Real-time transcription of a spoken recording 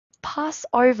pass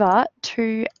over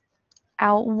to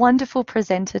our wonderful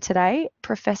presenter today,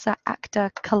 Professor Akhtar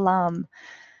Kalam.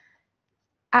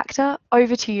 Akhtar,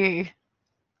 over to you.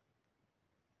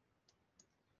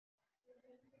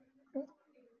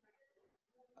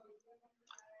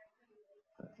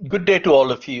 Good day to all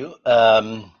of you.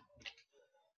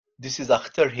 This is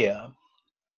Akhtar here.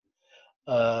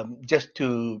 Just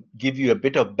to give you a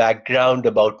bit of background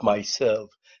about myself.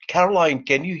 Caroline,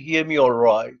 can you hear me all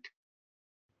right?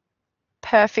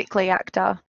 Perfectly,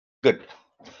 Akhtar. Good.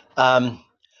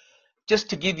 Just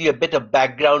to give you a bit of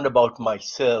background about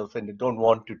myself, and I don't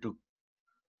want to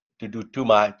do too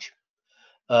much.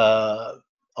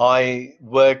 I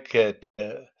work at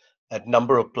a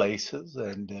number of places,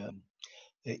 and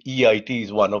EIT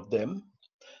is one of them,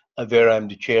 where I'm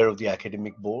the chair of the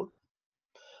academic board.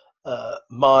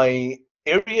 My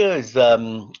area is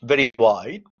very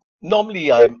wide.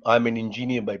 Normally, I'm an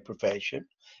engineer by profession,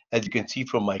 as you can see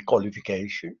from my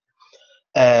qualification,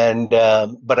 and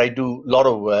but I do a lot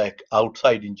of work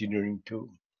outside engineering too.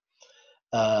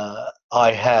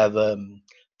 I have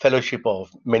fellowship of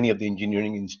many of the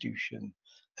engineering institutions,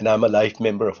 and I'm a life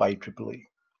member of IEEE.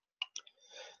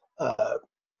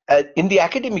 In the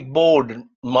academic board,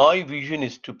 my vision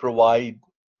is to provide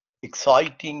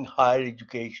exciting higher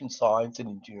education, science, and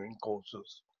engineering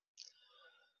courses.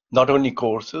 Not only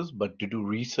courses, but to do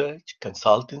research,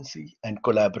 consultancy, and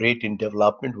collaborate in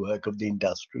development work of the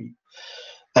industry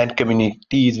and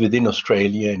communities within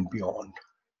Australia and beyond.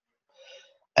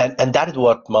 And that is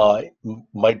what my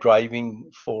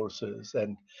driving force is.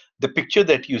 And the picture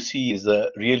that you see is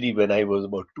really when I was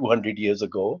about 200 years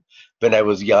ago, when I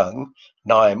was young.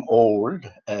 Now I'm old,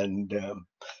 and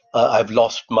I've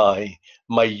lost my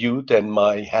youth and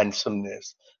my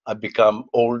handsomeness. I've become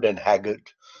old and haggard,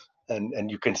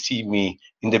 and you can see me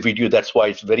in the video. That's why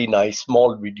it's very nice,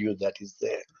 small video that is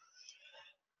there.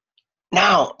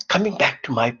 Now, coming back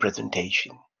to my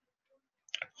presentation.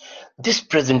 This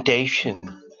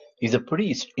presentation is a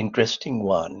pretty interesting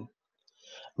one.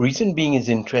 Reason being is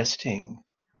interesting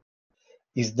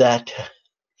is that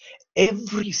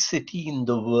every city in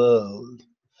the world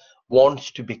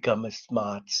wants to become a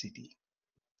smart city.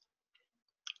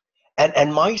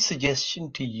 And my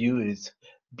suggestion to you is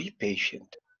be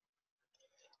patient.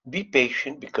 Be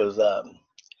patient, because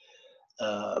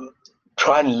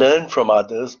try and learn from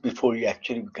others before you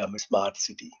actually become a smart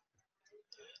city.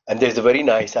 And there's a very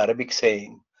nice Arabic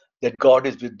saying that God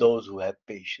is with those who have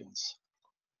patience.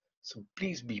 So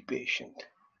please be patient.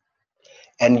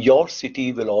 And your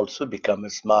city will also become a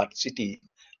smart city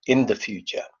in the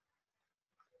future.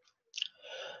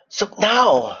 So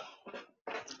now,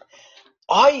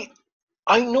 I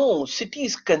know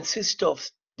cities consist of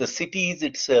the cities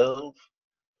itself,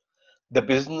 the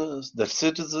business, the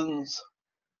citizens,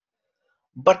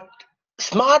 but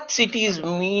smart cities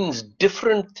means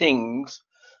different things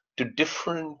to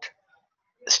different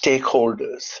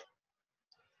stakeholders.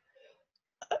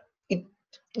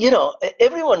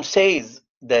 Everyone says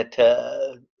that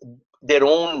their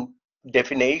own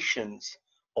definitions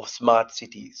of smart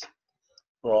cities,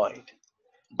 right?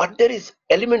 But there is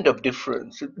element of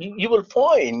difference. You will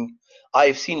find,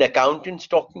 I've seen accountants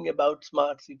talking about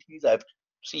smart cities. I've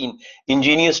seen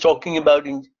engineers talking about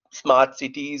smart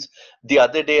cities. The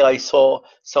other day I saw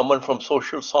someone from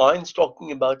social science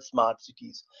talking about smart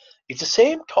cities. It's the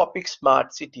same topic,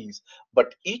 smart cities,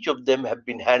 but each of them have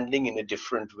been handling in a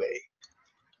different way.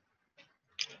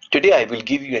 Today I will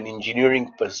give you an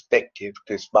engineering perspective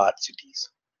to smart cities.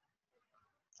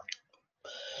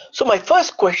 So my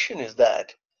first question is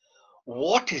that,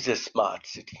 what is a smart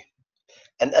city?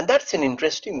 And that's an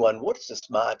interesting one. What is a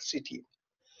smart city?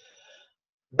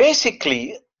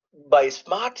 Basically, by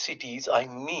smart cities, I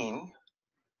mean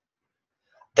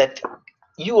that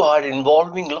you are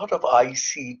involving a lot of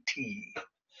ICT,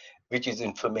 which is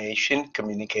information,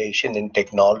 communication, and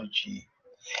technology.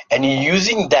 And you're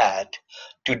using that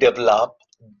to develop,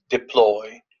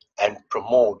 deploy, and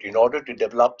promote in order to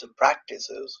develop the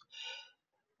practices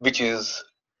which is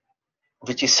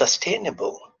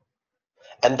sustainable,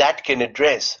 and that can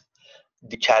address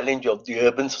the challenge of the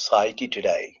urban society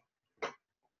today.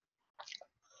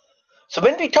 So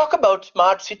when we talk about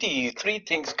smart cities, three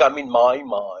things come in my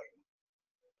mind.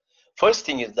 First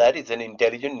thing is that it's an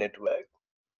intelligent network.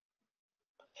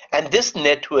 And this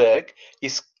network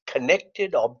is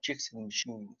connected objects and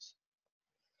machines.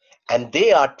 And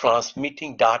they are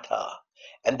transmitting data.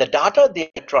 And the data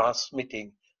they are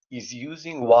transmitting is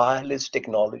using wireless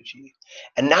technology.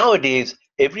 And nowadays,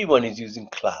 everyone is using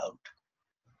cloud.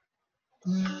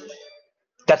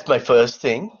 That's my first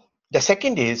thing. The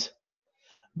second is,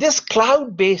 this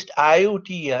cloud-based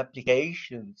IoT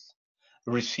applications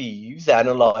receives,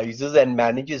 analyzes, and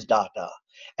manages data.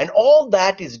 And all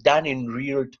that is done in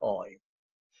real time.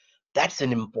 That's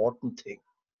an important thing.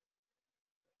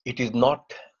 It is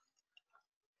not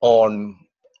on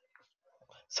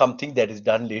something that is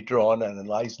done later on,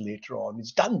 analyzed later on.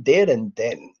 It's done there and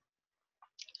then.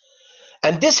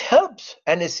 And this helps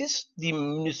and assists the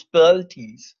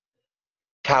municipalities,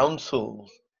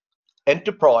 councils,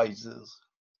 enterprises,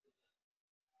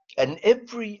 and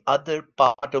every other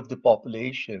part of the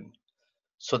population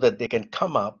so that they can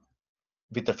come up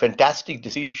with a fantastic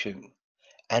decision,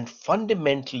 and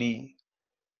fundamentally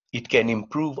it can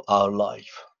improve our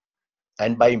life.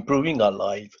 And by improving our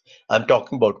life, I'm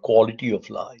talking about quality of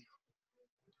life.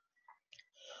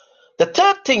 The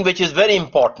third thing, which is very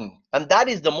important, and that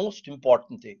is the most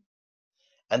important thing,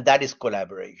 and that is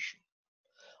collaboration.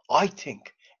 I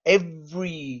think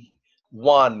everyone,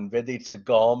 whether it's the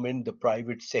government, the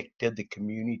private sector, the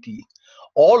community,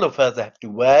 all of us have to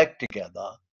work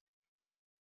together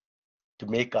to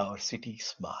make our city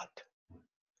smart.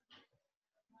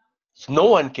 So no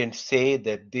one can say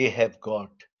that they have got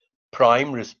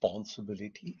prime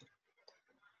responsibility.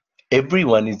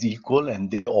 Everyone is equal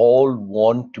and they all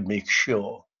want to make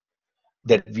sure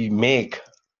that we make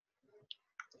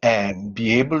and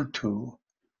be able to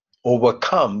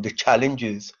overcome the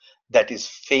challenges that is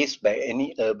faced by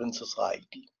any urban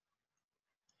society.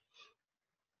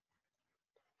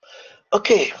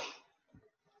 Okay,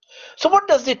 so what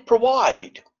does it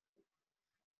provide?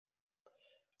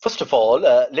 First of all,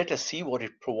 let us see what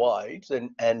it provides.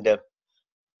 And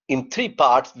in three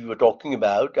parts we were talking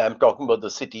about. I'm talking about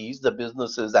the cities, the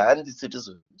businesses, and the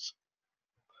citizens.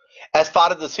 As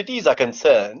far as the cities are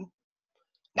concerned,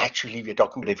 naturally, we're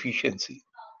talking about efficiency.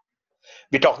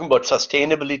 We're talking about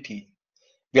sustainability.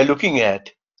 We're looking at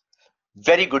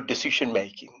very good decision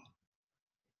making.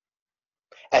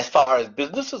 As far as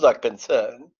businesses are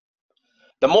concerned,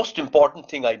 the most important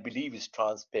thing I believe is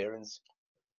transparency,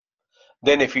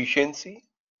 then efficiency.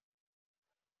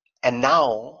 And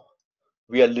now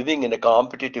we are living in a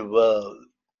competitive world.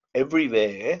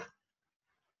 Everywhere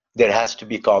there has to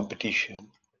be competition.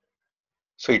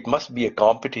 So it must be a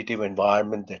competitive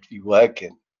environment that we work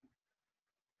in.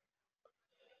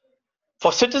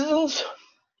 For citizens,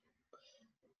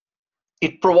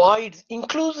 it provides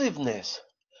inclusiveness,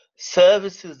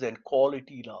 services, and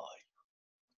quality life.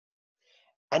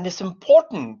 And it's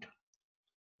important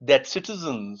that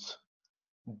citizens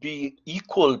be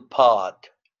equal part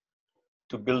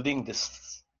to building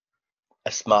this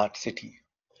a smart city.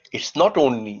 It's not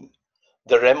only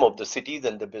the realm of the cities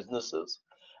and the businesses,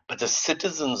 but the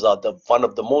citizens are one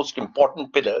of the most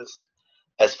important pillars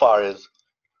as far as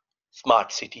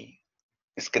smart city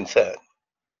is concerned.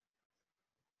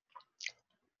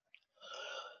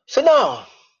 So now,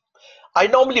 I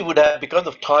normally would have, because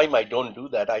of time, I don't do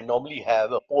that. I normally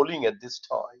have a polling at this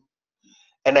time,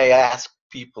 and I ask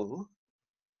people,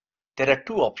 there are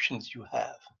two options you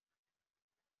have.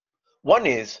 One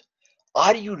is,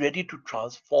 are you ready to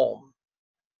transform?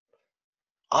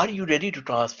 Are you ready to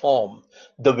transform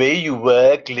the way you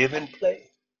work, live, and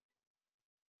play?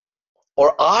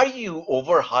 Or are you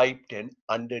overhyped and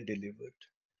underdelivered?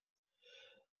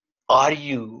 Are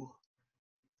you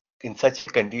in such a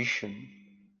condition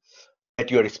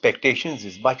that your expectations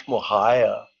is much more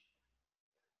higher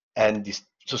and the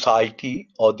society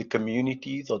or the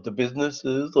communities or the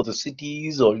businesses or the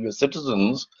cities or your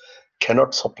citizens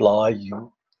cannot supply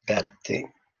you that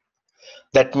thing?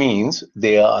 That means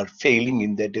they are failing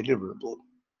in their deliverable.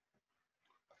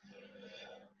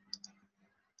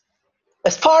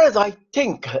 As far as I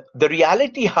think, the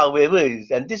reality, however,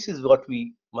 is, and this is what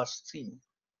we must see,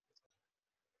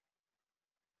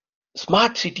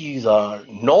 smart cities are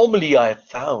normally, I have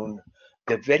found,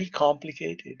 they're very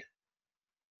complicated.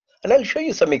 And I'll show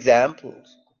you some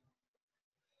examples.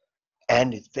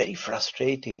 And it's very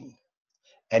frustrating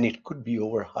and it could be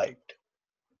overhyped.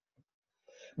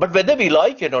 But whether we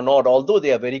like it or not, although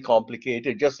they are very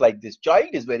complicated, just like this child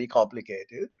is very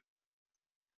complicated,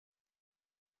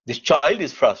 this child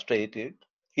is frustrated,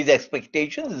 his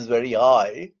expectations is very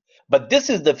high, but this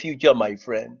is the future, my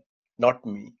friend, not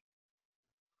me.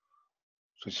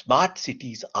 So smart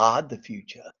cities are the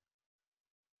future.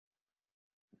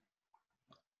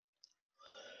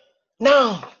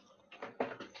 Now,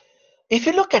 if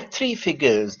you look at three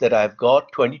figures that I've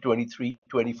got, 2023,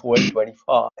 24, and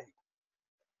 25,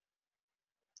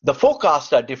 the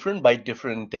forecasts are different by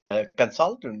different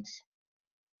consultants.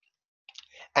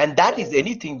 And that is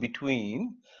anything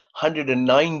between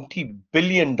 $190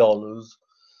 billion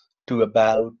to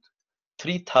about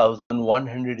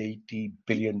 $3,180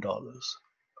 billion.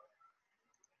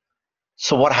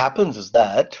 So what happens is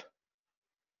that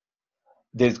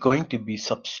there's going to be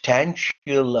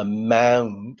substantial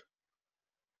amount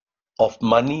of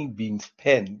money being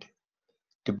spent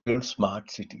to build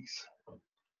smart cities.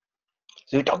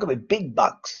 So we talk about big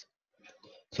bucks.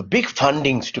 So big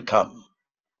fundings to come.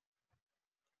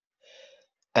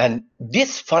 And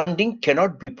this funding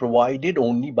cannot be provided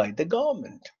only by the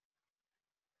government.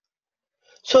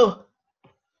 So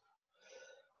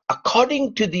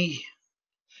according to the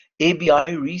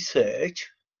ABI research,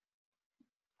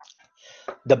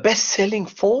 the best-selling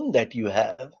phone that you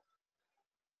have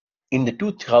in the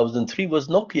 2003 was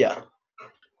Nokia.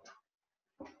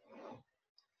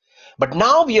 But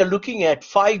now we are looking at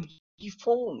 5G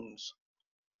phones.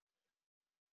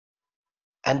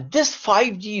 And this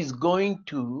 5G is going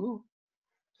to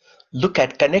look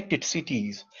at connected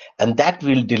cities, and that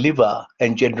will deliver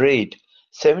and generate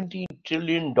 $17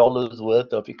 trillion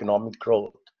worth of economic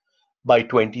growth by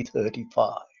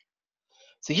 2035.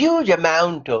 It's a huge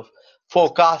amount of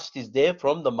forecast is there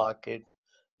from the market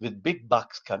with big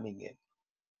bucks coming in.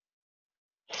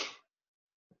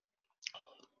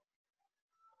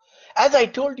 As I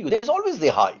told you, there's always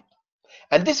the hype.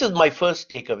 And this is my first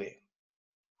takeaway.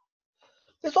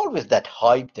 There's always that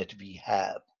hype that we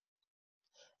have,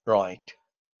 right?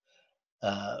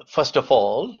 First of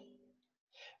all,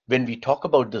 when we talk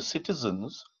about the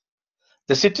citizens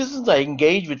are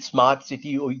engaged with smart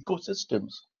city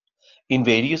ecosystems in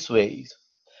various ways.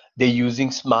 They're using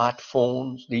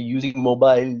smartphones, they're using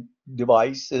mobile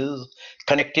devices,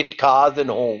 connected cars and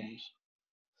homes.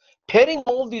 Pairing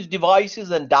all these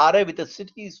devices and data with the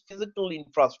city's physical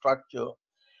infrastructure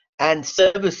and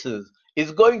services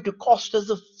is going to cost us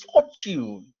a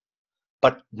fortune.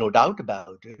 But no doubt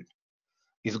about it,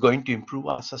 is going to improve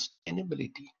our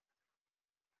sustainability.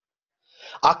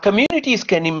 Our communities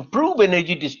can improve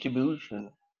energy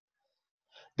distribution.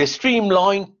 They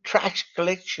streamline trash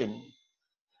collection,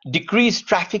 decrease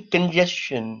traffic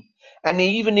congestion, and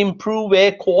even improve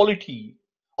air quality.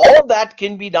 All that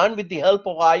can be done with the help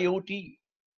of IoT.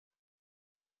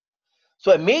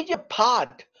 So a major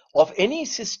part of any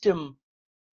system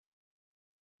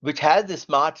which has the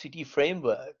smart city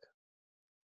framework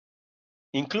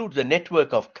includes a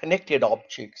network of connected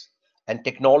objects and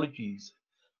technologies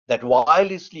that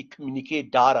wirelessly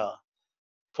communicate data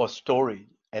for storage.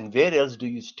 And where else do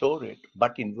you store it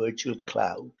but in virtual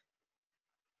cloud?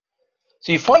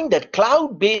 So you find that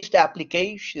cloud-based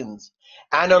applications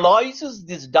analyzes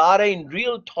this data in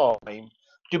real time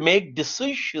to make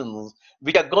decisions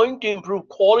which are going to improve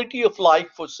quality of life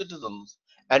for citizens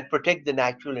and protect the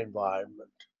natural environment.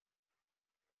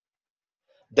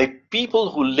 The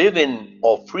people who live in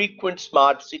or frequent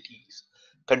smart cities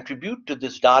contribute to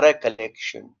this data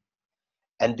collection,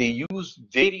 and they use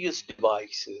various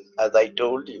devices, as I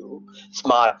told you,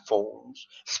 smartphones,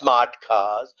 smart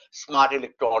cars, smart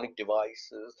electronic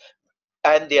devices,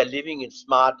 and they are living in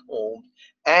smart homes,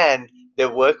 and their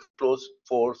workforce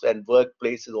and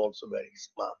workplace is also very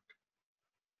smart.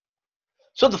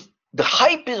 So the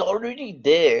hype is already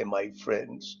there, my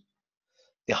friends.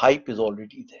 The hype is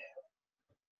already there.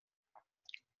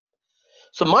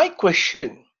 So my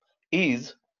question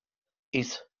is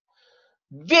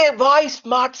why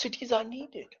smart cities are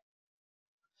needed?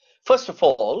 First of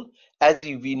all, as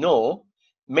we know,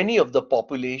 many of the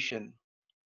population,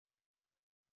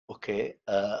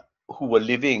 who were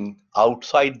living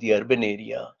outside the urban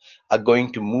area are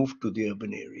going to move to the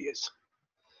urban areas.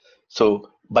 So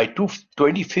by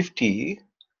 2050,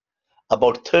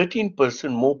 about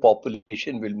 13% more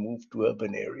population will move to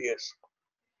urban areas.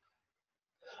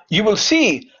 You will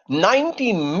see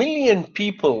 19 million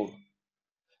people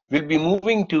will be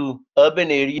moving to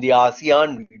urban area in the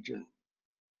ASEAN region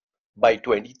by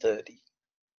 2030.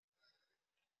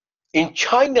 In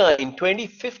China in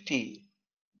 2050,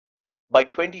 by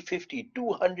 2050,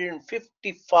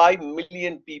 255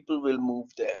 million people will move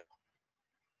there.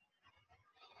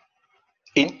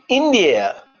 In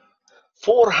India,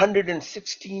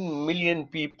 416 million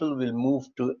people will move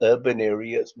to urban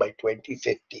areas by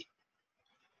 2050.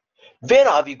 Where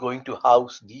are we going to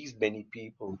house these many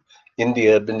people in the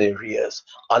urban areas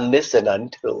unless and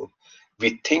until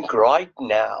we think right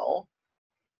now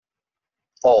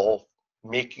of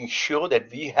making sure that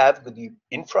we have the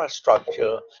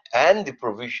infrastructure and the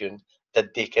provision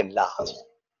that they can last?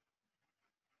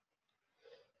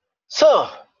 So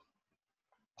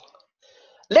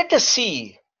let us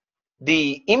see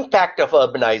the impact of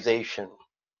urbanization.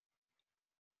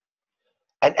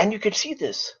 And you can see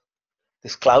this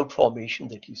cloud formation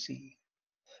that you see.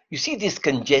 You see this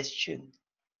congestion.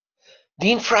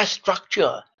 The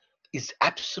infrastructure is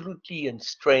absolutely in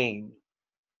strain.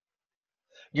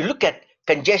 You look at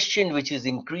congestion which is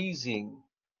increasing.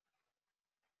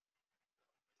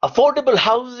 Affordable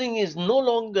housing is no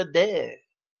longer there.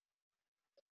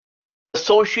 The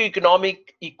socioeconomic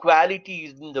equality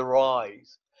is in the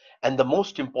rise. And the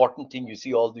most important thing, you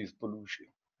see all this pollution.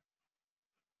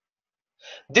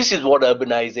 This is what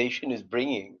urbanization is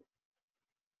bringing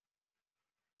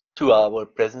to our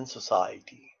present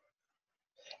society.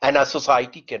 And our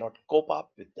society cannot cope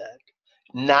up with that.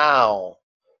 Now,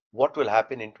 what will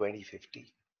happen in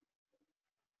 2050?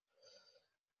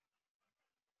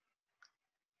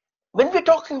 When we're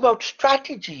talking about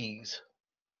strategies,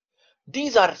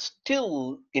 these are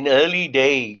still in early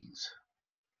days.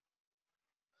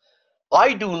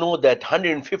 I do know that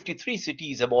 153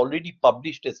 cities have already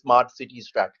published a smart city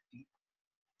strategy.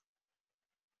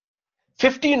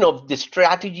 15 of the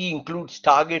strategy includes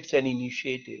targets and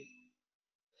initiatives,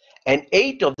 and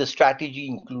 8 of the strategy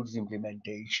includes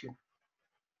implementation.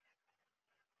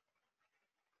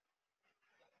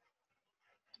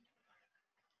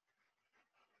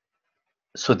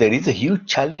 So there is a huge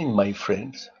challenge, my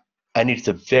friends, and it's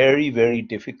a very, very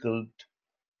difficult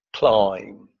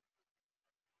climb.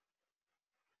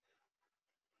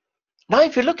 Now,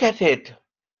 if you look at it,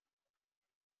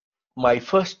 my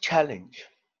first challenge,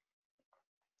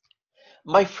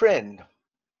 my friend,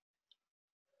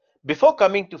 before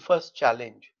coming to first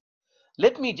challenge,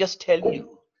 let me just tell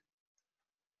you,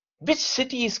 which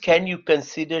cities can you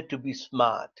consider to be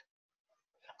smart?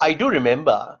 I do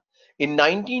remember in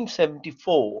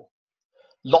 1974,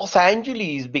 Los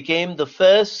Angeles became the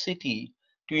first city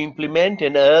to implement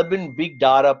an urban big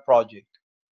data project.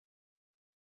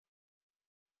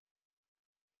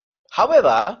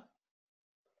 However,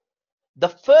 the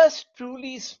first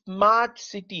truly smart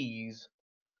cities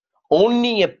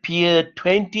only appeared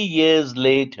 20 years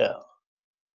later.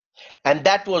 And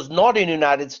that was not in the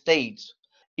United States.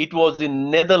 It was in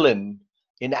Netherlands,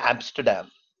 in Amsterdam.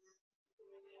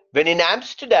 When in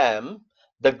Amsterdam,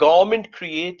 the government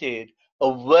created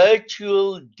a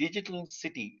virtual digital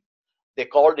city. They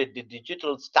called it the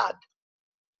digital stad.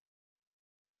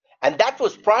 And that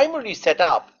was primarily set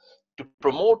up to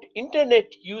promote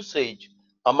internet usage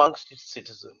amongst its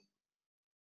citizens.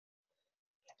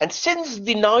 And since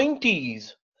the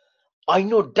 90s, I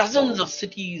know dozens of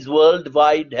cities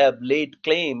worldwide have laid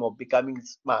claim of becoming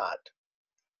smart.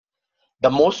 The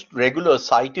most regular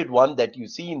cited one that you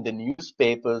see in the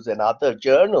newspapers and other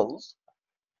journals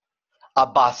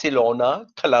are Barcelona,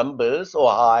 Columbus,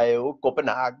 Ohio,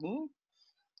 Copenhagen,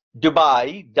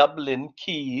 Dubai, Dublin,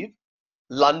 Kiev,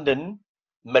 London,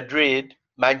 Madrid,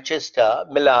 Manchester,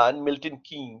 Milan, Milton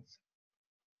Keynes,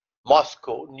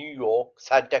 Moscow, New York,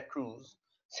 Santa Cruz,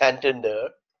 Santander,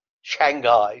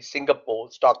 Shanghai, Singapore,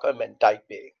 Stockholm, and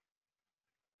Taipei.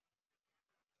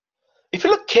 If you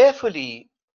look carefully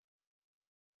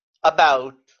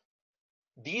about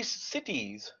these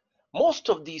cities, most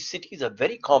of these cities are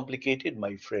very complicated,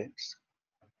 my friends.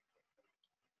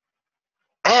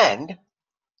 And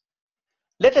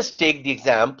let us take the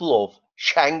example of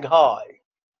Shanghai.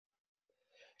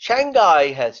 Shanghai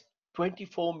has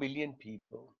 24 million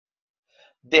people.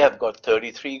 They have got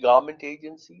 33 government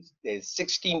agencies. There's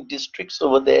 16 districts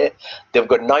over there. They've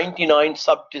got 99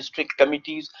 sub-district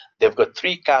committees. They've got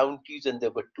 3 counties and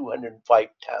they've got 205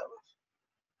 towns.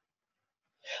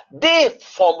 They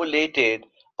formulated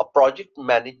a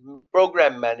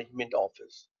program management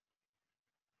office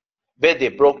where they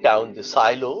broke down the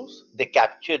silos. They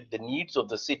captured the needs of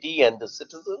the city and the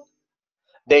citizen.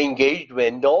 They engaged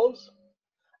vendors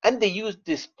and they used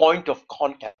this point of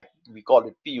contact. We call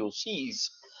it POCs.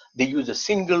 They use a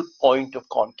single point of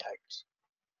contact.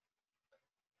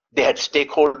 They had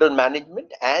stakeholder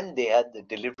management and they had the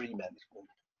delivery management.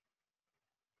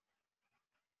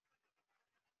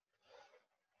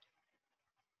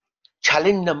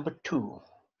 Challenge number 2,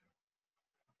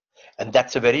 and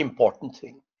that's a very important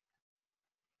thing,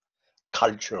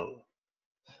 cultural.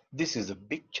 This is a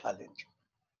big challenge.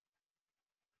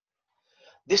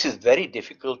 This is very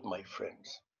difficult, my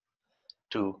friends.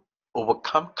 To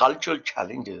overcome cultural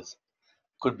challenges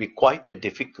could be quite a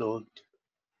difficult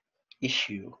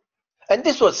issue. And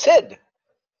this was said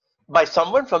by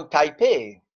someone from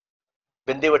Taipei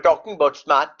when they were talking about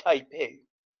smart Taipei.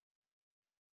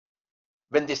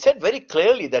 When they said very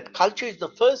clearly that culture is the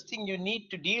first thing you need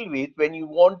to deal with when you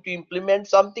want to implement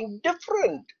something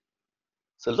different.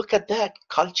 So look at that,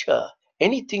 culture,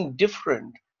 anything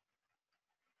different.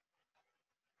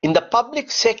 In the public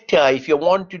sector, if you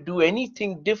want to do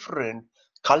anything different,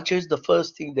 culture is the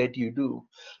first thing that you do.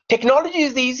 Technology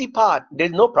is the easy part.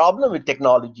 There's no problem with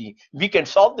technology. We can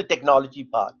solve the technology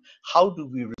part. How do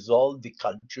we resolve the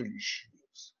cultural issues?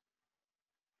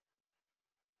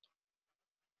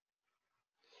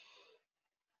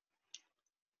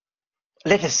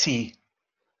 Let us see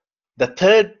the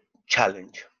third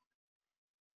challenge.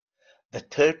 The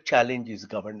third challenge is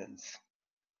governance.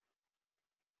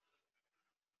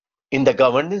 In the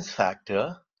governance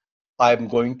factor, I am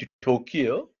going to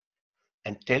Tokyo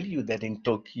and tell you that in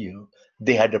Tokyo,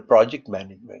 they had a project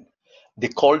management. They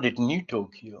called it New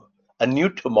Tokyo, a new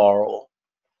tomorrow.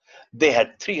 They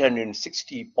had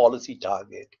 360 policy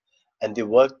targets, and they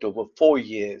worked over 4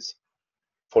 years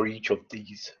for each of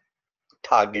these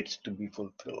targets to be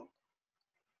fulfilled.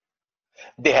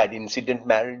 They had incident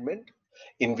management,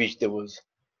 in which there was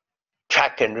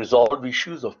track and resolve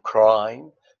issues of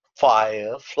crime,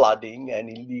 fire, flooding, and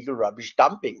illegal rubbish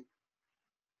dumping.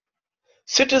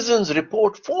 Citizens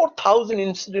report 4,000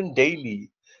 incidents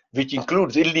daily, which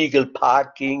includes illegal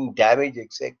parking, damage,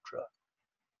 etc.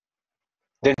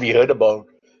 Then we heard about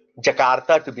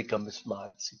Jakarta to become a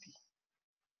smart city.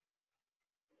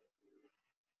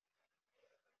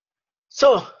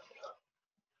 So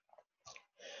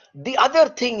the other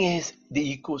thing is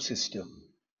the ecosystem.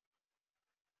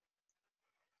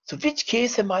 So which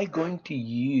case am I going to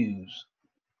use?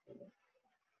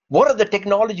 What are the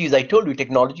technologies? I told you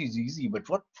technology is easy, but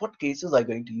what cases are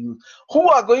going to use? Who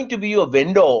are going to be your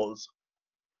vendors?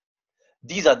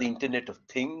 These are the Internet of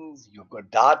Things. You've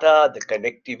got data, the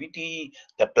connectivity,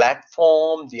 the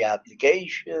platform, the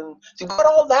application. So you've got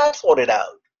all that sorted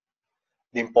out.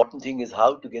 The important thing is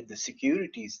how to get the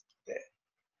securities there.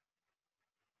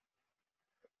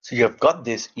 So you've got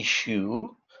this issue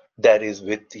that is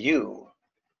with you.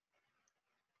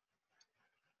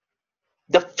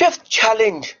 The fifth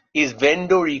challenge is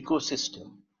vendor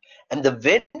ecosystem. And the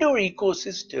vendor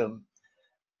ecosystem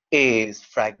is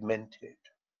fragmented.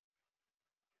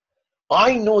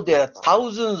 I know there are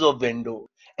thousands of vendors,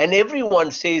 and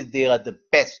everyone says they are the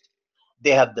best.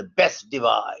 They have the best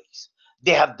device.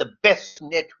 They have the best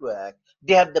network.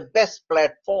 They have the best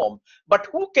platform. But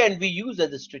who can we use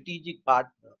as a strategic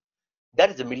partner?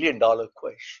 That is $1 million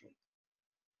question,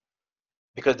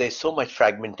 because there's so much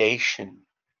fragmentation.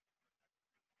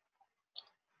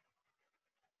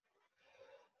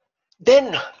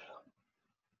 Then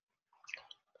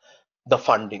the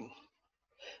funding.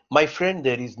 My friend,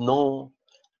 there is no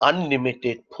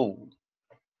unlimited pool.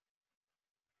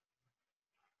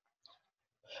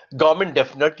 Government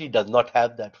definitely does not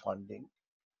have that funding.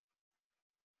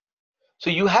 So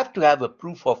you have to have a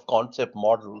proof of concept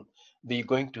model where you're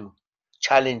going to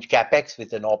challenge capex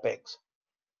with an opex.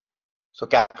 So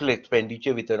capital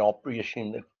expenditure with an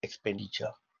operation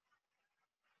expenditure.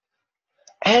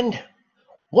 And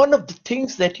one of the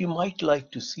things that you might like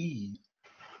to see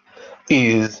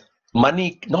is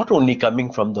money not only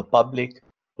coming from the public,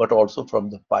 but also from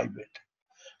the private.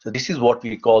 So this is what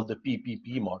we call the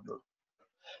PPP model.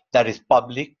 That is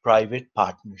public-private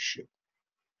partnership,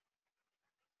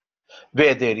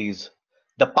 where there is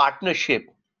the partnership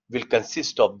will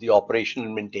consist of the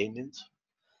operational maintenance,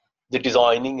 the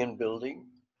designing and building,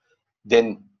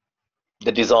 then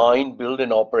the design, build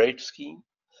and operate scheme,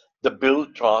 the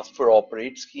build, transfer,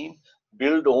 operate scheme,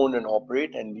 build, own and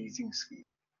operate, and leasing scheme.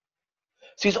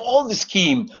 So it's all the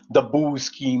scheme, the boo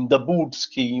scheme, the boot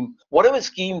scheme, whatever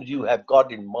schemes you have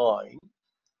got in mind,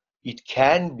 it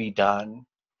can be done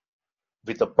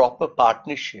with a proper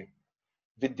partnership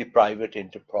with the private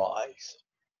enterprise.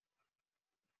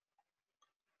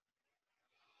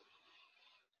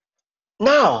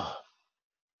 Now,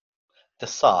 the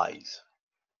size.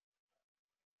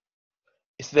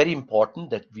 It's very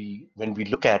important that when we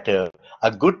look at a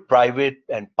good private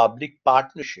and public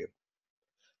partnership,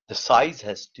 the size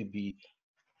has to be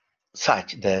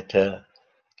such that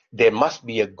there must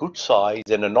be a good size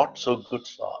and a not so good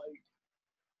side.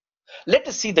 Let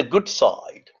us see the good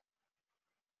side.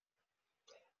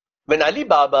 When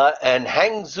Alibaba and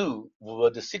Hangzhou were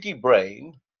the city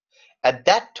brain, at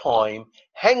that time,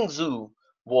 Hangzhou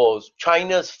was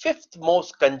China's fifth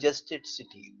most congested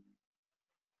city.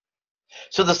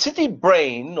 So the city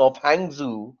brain of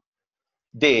Hangzhou,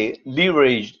 they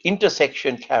leveraged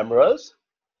intersection cameras,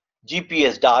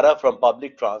 GPS data from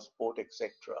public transport,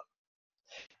 etc.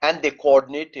 And they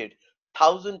coordinated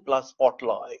 1,000+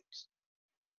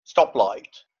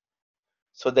 stoplights,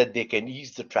 so that they can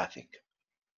ease the traffic.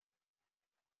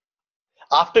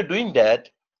 After doing that,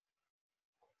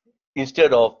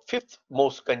 instead of fifth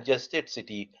most congested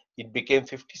city, it became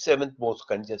 57th most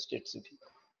congested city.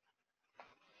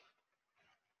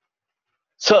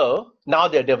 So now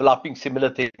they're developing similar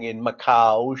thing in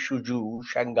Macau, Suzhou,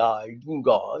 Shanghai,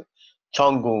 Yungai,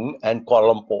 Chongqing, and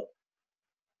Kuala Lumpur.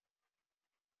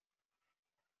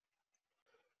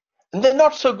 And they're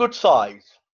not so good size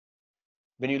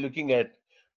when you're looking at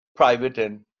private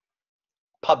and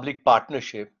public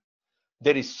partnership.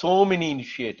 There is so many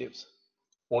initiatives.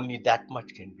 Only that much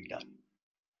can be done,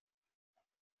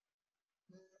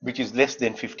 which is less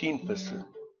than 15%.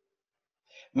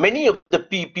 Many of the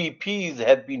PPPs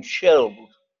have been shelved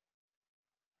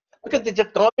because the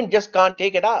government just can't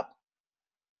take it up.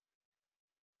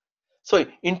 So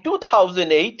in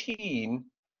 2018,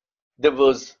 there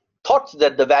was thoughts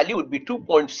that the value would be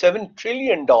 $2.7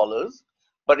 trillion,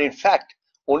 but in fact,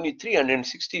 only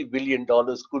 $360 billion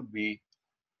could be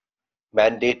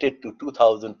mandated to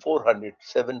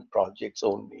 2,407 projects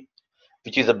only,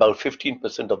 which is about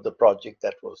 15% of the project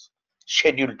that was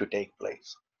scheduled to take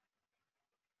place.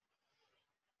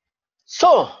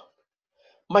 So,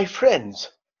 my friends,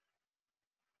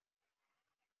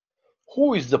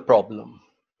 who is the problem?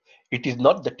 It is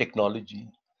not the technology,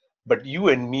 but you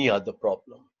and me are the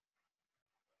problem.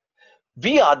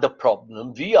 We are the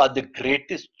problem. We are the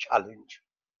greatest challenge.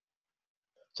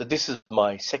 So this is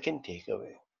my second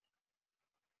takeaway.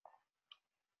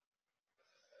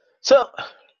 So,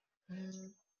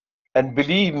 and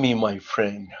believe me, my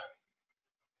friend,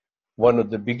 one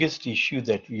of the biggest issues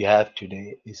that we have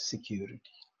today is security.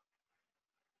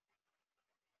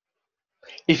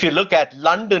 If you look at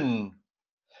London,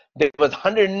 there was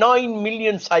 109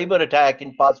 million cyber attack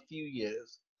in past few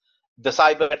years. The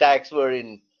cyber attacks were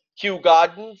in Kew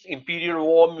Gardens, Imperial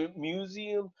War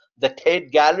Museum, the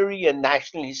Tate Gallery, and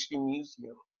National History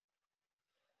Museum.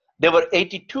 There were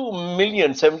 82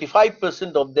 million,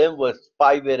 75% of them were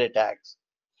spyware attacks,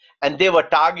 and they were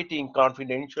targeting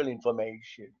confidential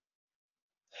information.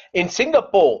 In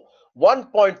Singapore,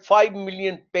 1.5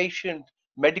 million patient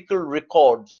medical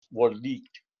records were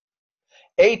leaked.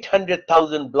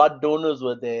 800,000 blood donors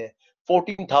were there,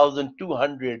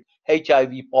 14,200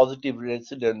 HIV positive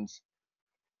residents.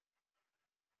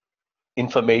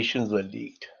 Informations were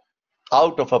leaked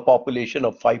out of a population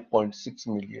of 5.6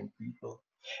 million people.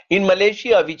 In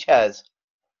Malaysia, which has,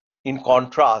 in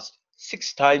contrast,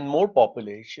 6 times more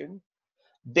population,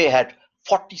 they had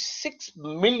 46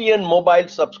 million mobile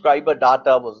subscriber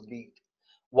data was leaked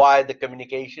via the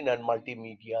Communication and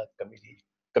Multimedia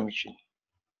Commission.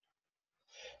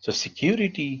 So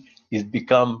security is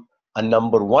become a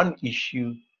number one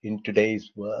issue in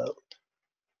today's world.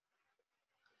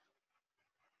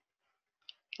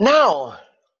 Now,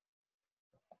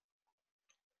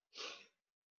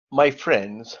 my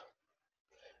friends,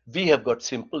 we have got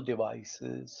simple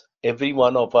devices. Every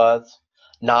one of us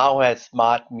now has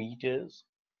smart meters,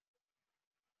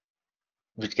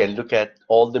 which can look at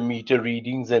all the meter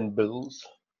readings and bills.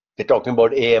 They're talking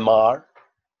about AMR.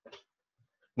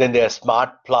 Then there are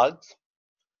smart plugs,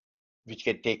 which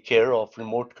can take care of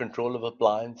remote control of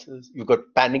appliances. You've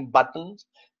got panic buttons,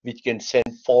 which can send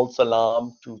false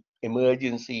alarm to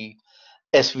emergency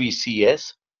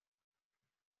SVCS.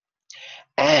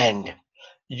 And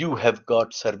you have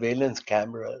got surveillance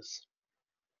cameras,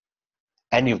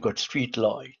 and you've got street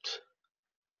lights.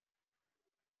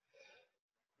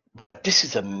 This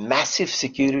is a massive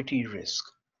security risk.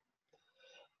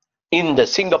 In the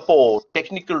Singapore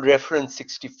Technical Reference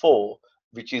 64,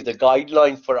 which is the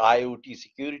guideline for IoT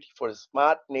security for a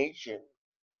smart nation,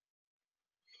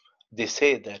 they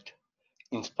say that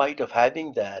in spite of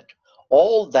having that,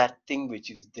 all that thing which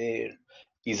is there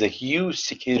is a huge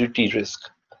security risk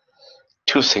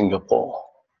to Singapore.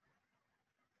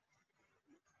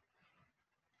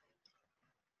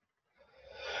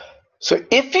 So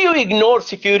if you ignore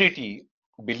security,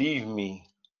 believe me,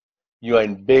 you are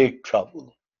in big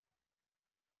trouble.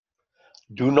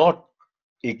 Do not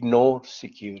ignore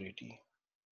security.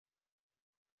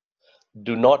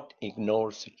 Do not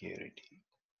ignore security.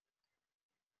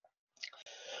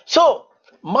 So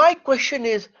my question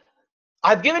is,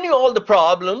 I've given you all the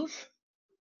problems,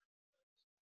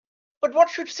 but what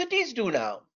should cities do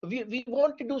now? We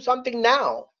want to do something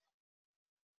now.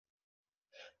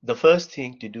 The first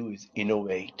thing to do is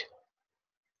innovate.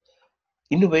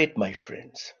 Innovate, my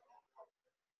friends.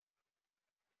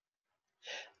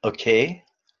 Okay?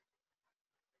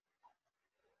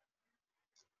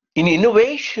 In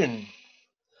innovation,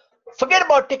 forget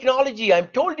about technology. I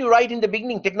told you right in the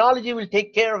beginning, technology will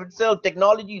take care of itself.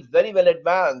 Technology is very well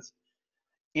advanced.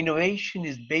 Innovation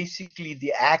is basically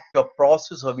the act or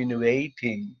process of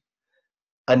innovating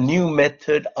a new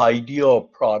method, idea, or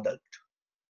product.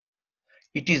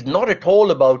 It is not at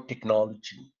all about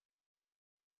technology.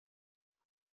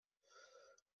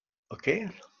 Okay?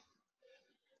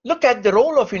 Look at the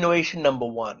role of innovation number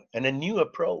one and a new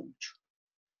approach.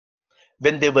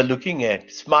 When they were looking at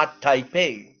Smart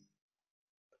Taipei,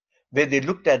 where they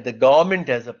looked at the government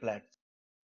as a platform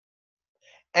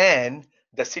and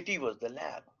the city was the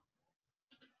lab.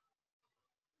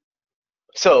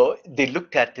 So they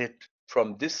looked at it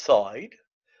from this side,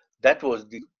 that was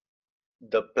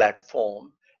the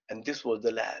platform, and this was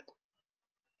the lab,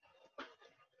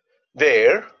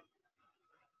 where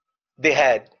they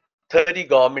had 30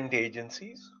 government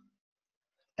agencies,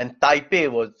 and Taipei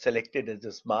was selected as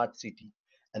a smart city,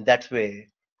 and that's where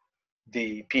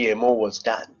the PMO was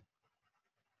done.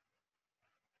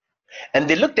 And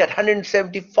they looked at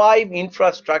 175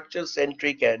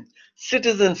 infrastructure-centric and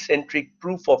citizen-centric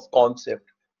proof of concept,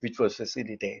 which was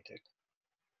facilitated.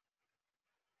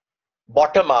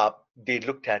 Bottom up, they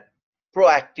looked at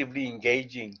proactively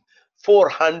engaging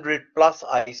 400 plus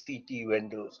ICT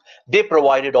vendors. They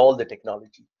provided all the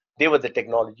technology. They were the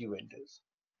technology vendors.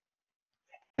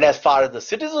 And as far as the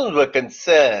citizens were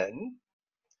concerned,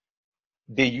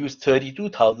 they used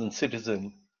 32,000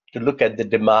 citizens to look at the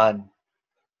demand,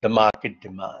 the market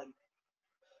demand.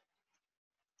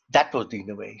 That was the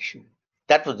innovation.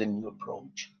 That was the new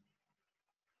approach.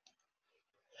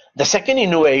 The second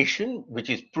innovation, which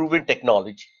is proven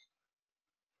technology.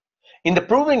 In the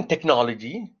proven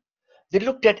technology, they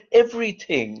looked at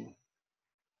everything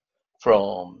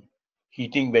from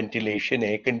heating, ventilation,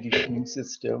 air conditioning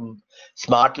system,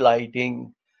 smart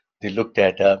lighting. They looked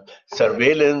at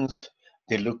surveillance.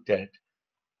 They looked at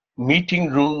meeting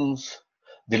rooms.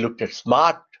 They looked at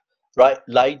smart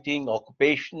lighting,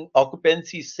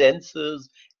 occupancy sensors,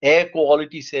 air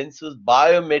quality sensors,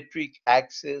 biometric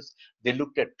access. They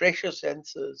looked at pressure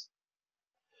sensors.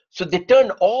 So they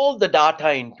turned all the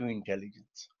data into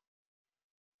intelligence.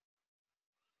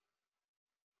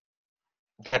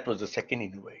 That was the second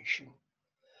innovation.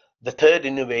 The third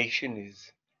innovation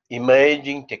is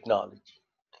emerging technology.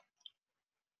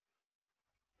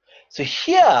 So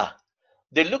here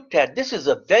they looked at, this is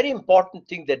a very important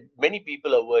thing that many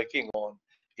people are working on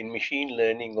in machine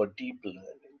learning or deep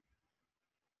learning.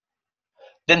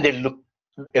 Then they look,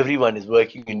 everyone is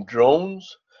working in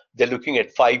drones. They're looking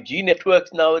at 5G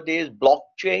networks nowadays,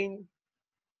 blockchain,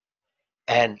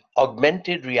 and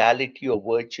augmented reality or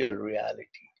virtual reality.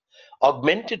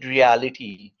 Augmented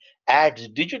reality adds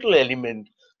digital element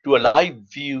to a live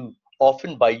view,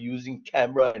 often by using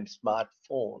camera and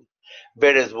smartphone,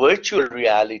 whereas virtual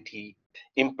reality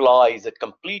implies a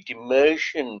complete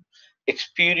immersion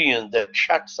experience that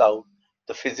shuts out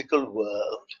the physical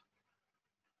world.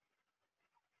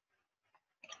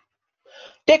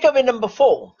 Takeaway number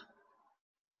 4.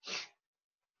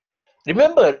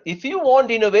 Remember, if you want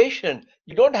innovation,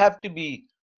 you don't have to be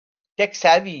tech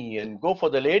savvy and go for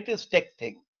the latest tech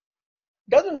thing.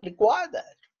 It doesn't require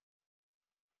that.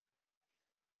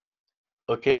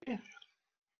 Okay?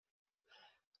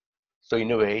 So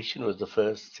innovation was the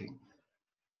first thing.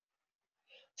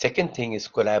 Second thing is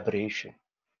collaboration.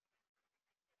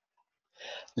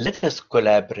 Let us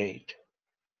collaborate.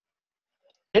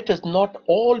 Let us not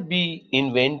all be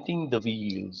inventing the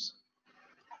wheels.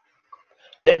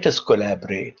 Let us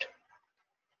collaborate.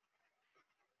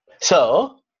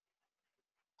 So,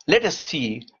 let us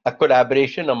see a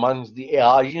collaboration amongst the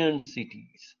ASEAN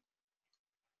cities.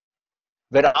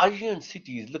 Where ASEAN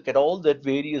cities, look at all the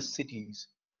various cities,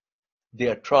 they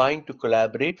are trying to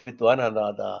collaborate with one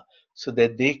another so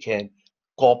that they can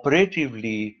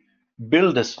cooperatively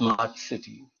build a smart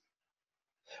city,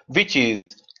 which is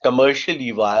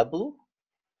commercially viable,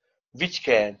 which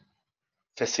can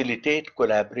facilitate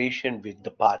collaboration with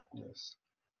the partners.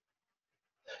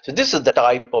 So this is the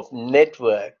type of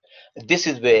network. This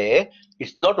is where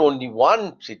it's not only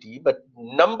one city, but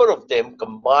number of them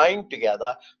combined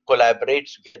together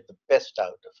collaborates to get the best out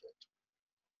of it.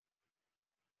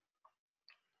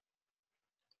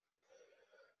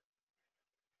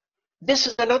 This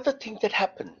is another thing that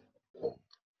happened,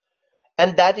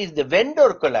 and that is the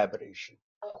vendor collaboration.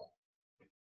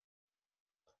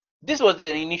 This was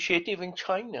an initiative in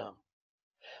China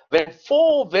when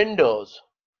 4 vendors,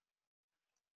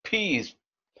 P is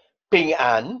Ping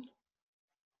An,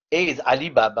 A is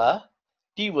Alibaba,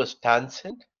 T was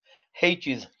Tencent, H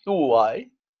is Huawei.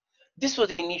 This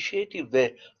was an initiative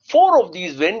where 4 of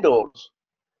these vendors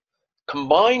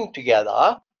combined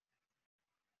together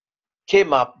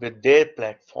came up with their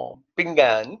platform. Ping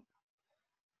An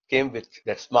came with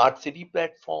the smart city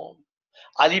platform.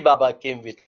 Alibaba came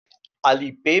with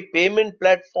Alipay payment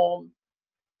platform.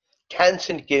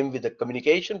 Tencent came with a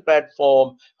communication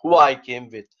platform. Huawei came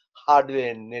with hardware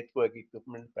and network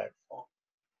equipment platform.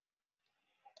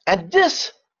 And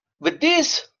this, with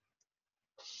these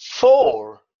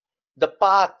 4, the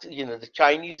path, the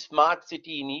Chinese Smart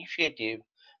City Initiative,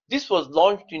 this was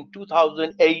launched in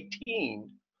 2018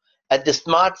 at the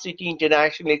Smart City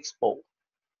International Expo,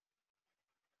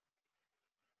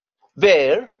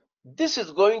 where this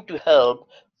is going to help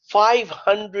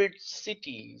 500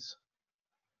 cities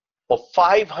for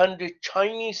 500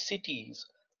 Chinese cities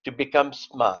to become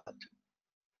smart.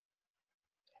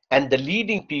 And the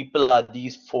leading people are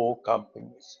these four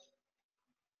companies: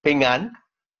 Ping An,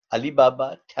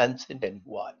 Alibaba, Tencent, and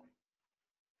Huawei.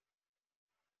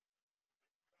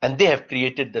 And they have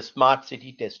created the smart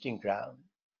city testing ground.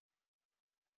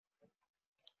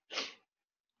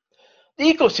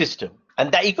 The ecosystem, and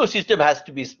the ecosystem has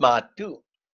to be smart too.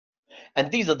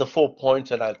 And these are the 4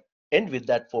 points, and I'll end with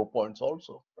that 4 points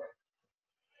also.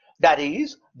 That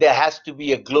is, there has to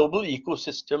be a global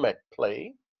ecosystem at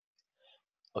play.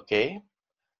 Okay,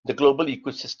 the global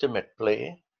ecosystem at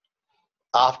play.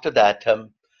 After that,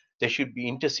 there should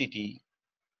be intercity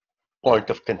point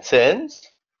of concerns.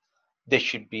 There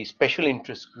should be special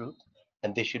interest group,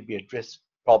 and they should be addressed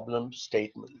problem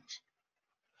statements.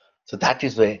 So that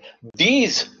is where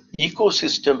these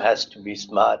ecosystem has to be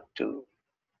smart too.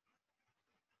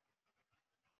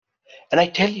 And I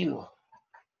tell you,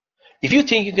 if you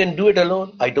think you can do it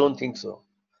alone, I don't think so.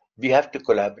 We have to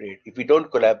collaborate. If we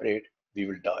don't collaborate, we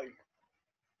will die.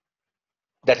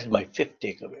 That is my 5th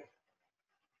takeaway.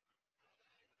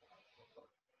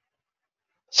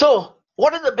 So,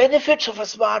 what are the benefits of a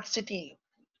smart city?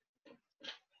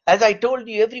 As I told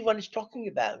you, everyone is talking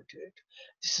about it.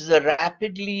 This is a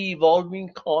rapidly evolving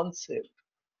concept.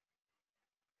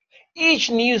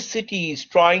 Each new city is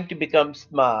trying to become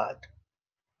smart.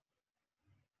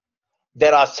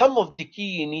 There are some of the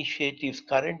key initiatives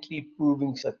currently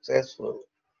proving successful.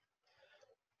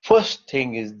 First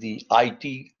thing is the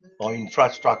IT or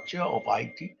infrastructure of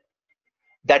IT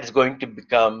that is going to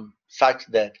become such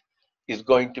that is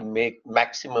going to make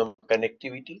maximum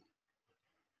connectivity.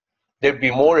 There'll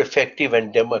be more effective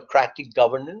and democratic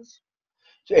governance.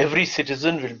 So every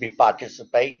citizen will be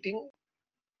participating.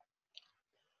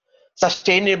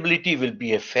 Sustainability will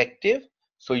be effective.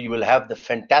 So you will have the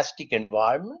fantastic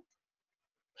environment.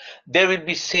 There will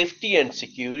be safety and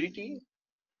security.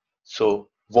 So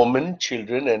women,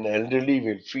 children, and elderly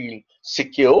will feel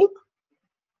secure.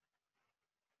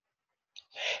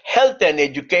 Health and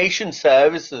education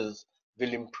services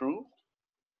will improve.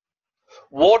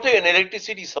 Water and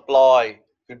electricity supply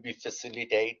will be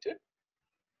facilitated.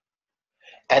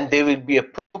 And there will be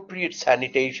appropriate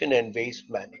sanitation and waste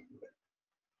management.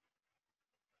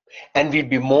 And we'll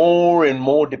be more and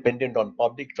more dependent on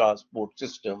public transport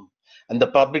system. And the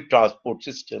public transport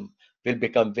system will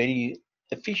become very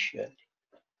efficient.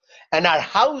 And our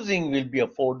housing will be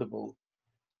affordable.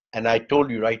 And I told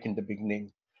you right in the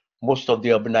beginning, most of the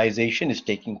urbanization is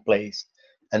taking place,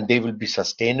 and they will be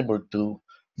sustainable too.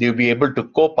 They'll be able to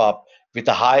cope up with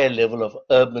a higher level of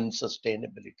urban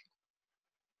sustainability.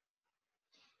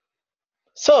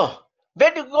 So,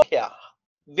 where do we go here?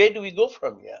 Where do we go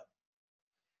from here?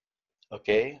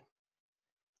 Okay,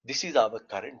 this is our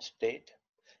current state.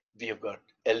 We have got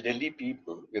elderly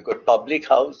people, we've got public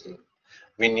housing.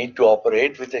 We need to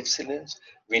operate with excellence.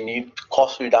 We need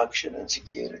cost reduction and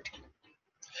security.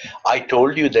 I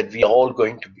told you that we are all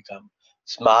going to become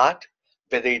smart,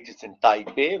 whether it is in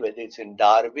Taipei, whether it's in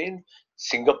Darwin,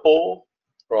 Singapore,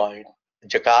 right,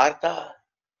 Jakarta.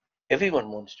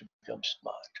 Everyone wants to become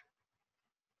smart.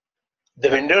 The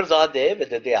vendors are there,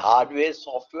 whether they are hardware,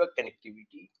 software,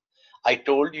 connectivity. I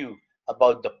told you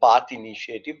about the PATH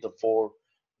initiative, the 4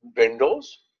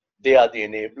 vendors. They are the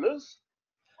enablers.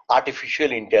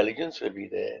 Artificial intelligence will be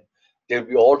there. There will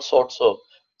be all sorts of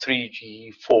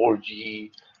 3G,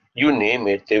 4G, you name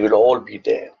it, they will all be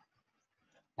there.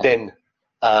 Then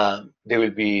there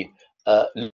will be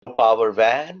low power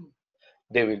WAN.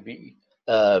 There will be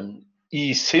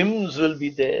eSIMs will be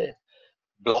there.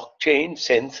 Blockchain,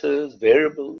 sensors,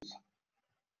 wearables.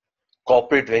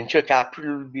 Corporate venture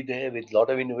capital will be there with a lot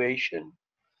of innovation.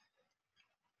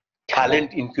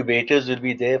 Talent incubators will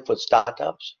be there for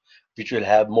startups, which will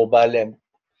have mobile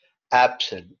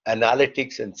apps and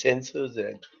analytics and sensors.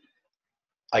 And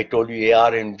I told you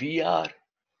AR and VR.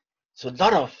 So a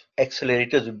lot of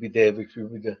accelerators will be there, which will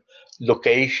be the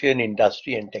location,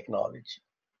 industry, and technology.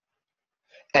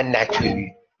 And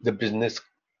naturally, the business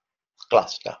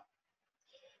cluster,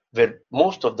 where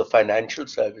most of the financial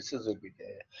services will be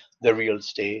there, the real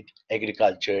estate,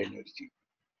 agriculture, energy.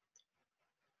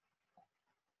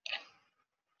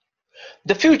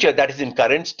 The future, that is in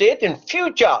current state, and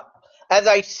future, as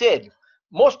I said,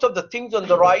 most of the things on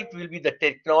the right will be the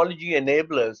technology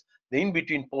enablers. The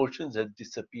in-between portions have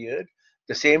disappeared.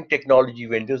 The same technology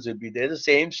vendors will be there. The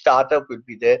same startup will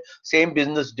be there. Same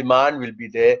business demand will be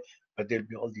there. But there'll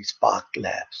be all these spark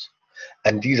labs.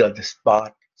 And these are the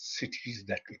smart cities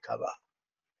that will cover.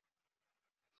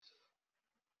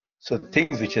 So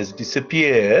things which has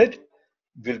disappeared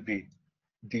will be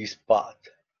these paths.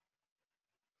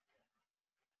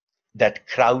 that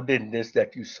crowdedness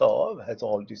that you saw has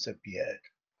all disappeared.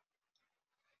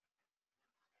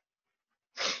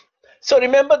 So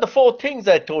remember the four things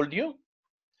I told you,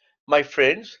 my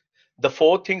friends. The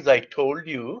four things I told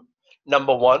you.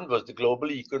 Number one was the global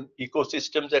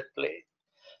ecosystems at play.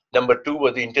 Number two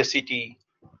were the intercity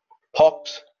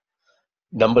POPs.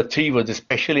 Number three were the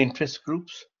special interest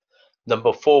groups.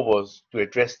 Number four was to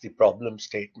address the problem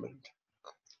statement.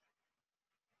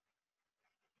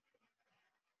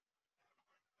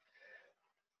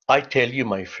 I tell you,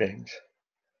 my friends,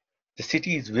 the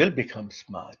cities will become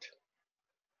smart.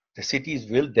 The cities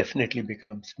will definitely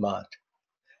become smart.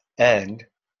 And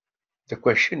the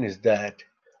question is that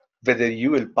whether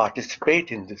you will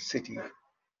participate in this city.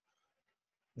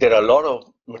 There are a lot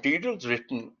of materials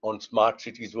written on smart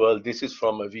cities world. This is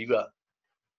from Aviva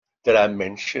that I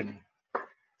mentioned,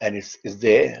 and is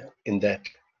there in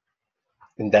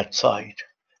that site,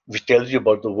 which tells you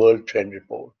about the world trend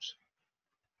reports.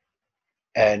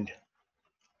 And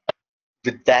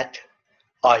with that,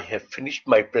 I have finished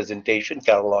my presentation,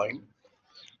 Caroline.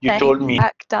 You Thanks, told me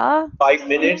Akhtar. 5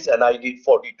 minutes, and I did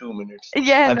 42 minutes.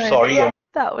 Yeah, I'm no, sorry.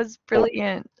 that was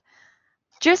brilliant.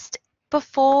 Just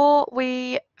before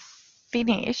we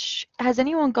finish, has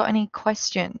anyone got any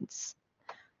questions?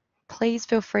 Please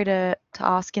feel free to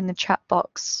ask in the chat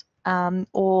box,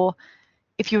 or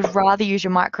if you would rather use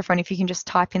your microphone, if you can just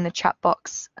type in the chat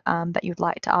box that you'd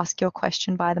like to ask your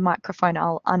question via the microphone,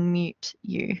 I'll unmute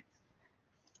you.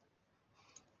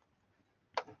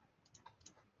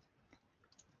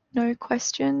 No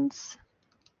questions?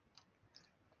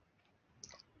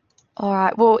 All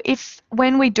right, well,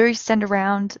 when we do send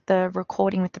around the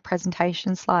recording with the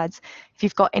presentation slides, if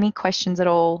you've got any questions at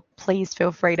all, please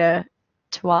feel free to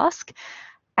ask.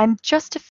 And just to